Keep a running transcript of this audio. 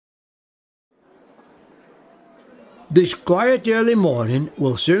This quiet early morning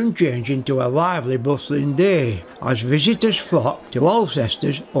will soon change into a lively bustling day as visitors flock to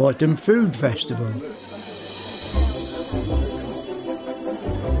Alcester's Autumn Food Festival.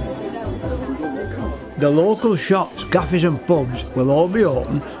 The local shops, cafes and pubs will all be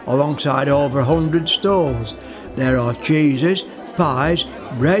open alongside over 100 stalls. There are cheeses, pies,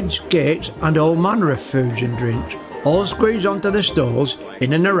 breads, cakes and all manner of foods and drinks, all squeezed onto the stalls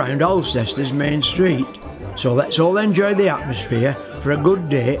in and around Alcester's main street. So let's all enjoy the atmosphere for a good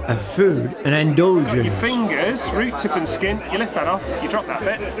day of food and indulgence. Your fingers, root, tip and skin, you lift that off, you drop that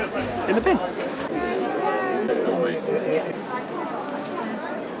bit in the bin.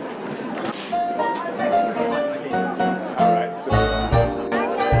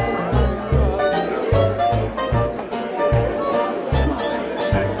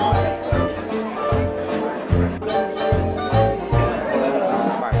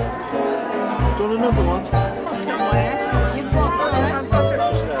 Done another one?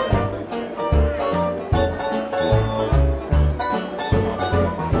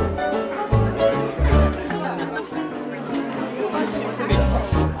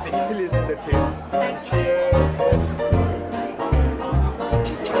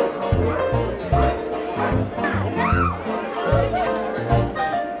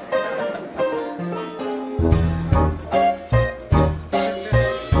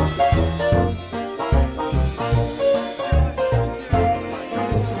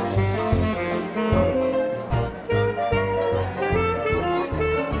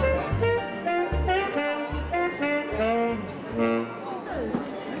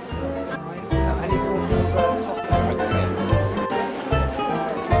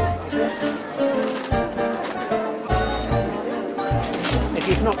 If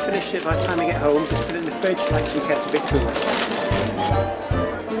you've not finished it by the time you get home, just put it in the fridge, like some kept a bit cooler.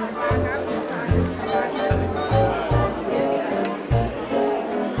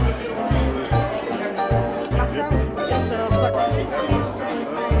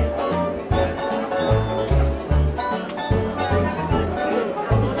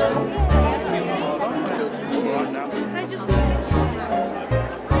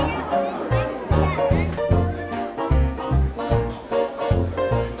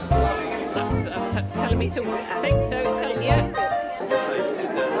 I think so, yeah.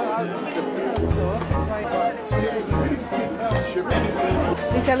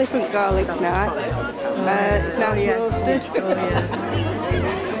 This elephant garlic's nice. It's now roasted.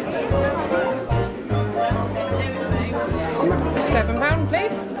 £7,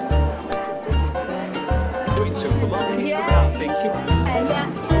 please. Doing supermarkets, Yeah. I'm thinking. Yeah.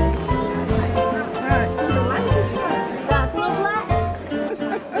 That's lovely.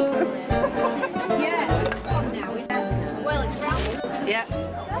 Yeah. Well, it's brown. Yeah.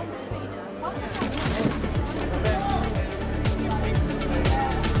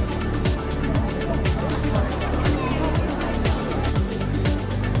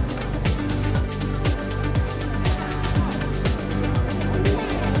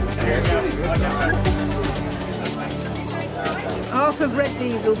 Half of red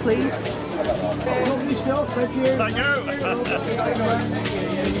diesel, please. Thank you.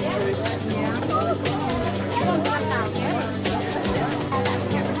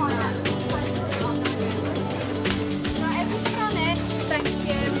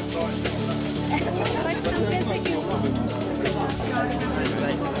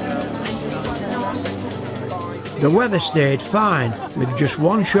 The weather stayed fine with just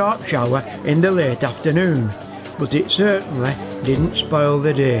one short shower in the late afternoon, but it certainly didn't spoil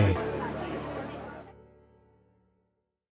the day.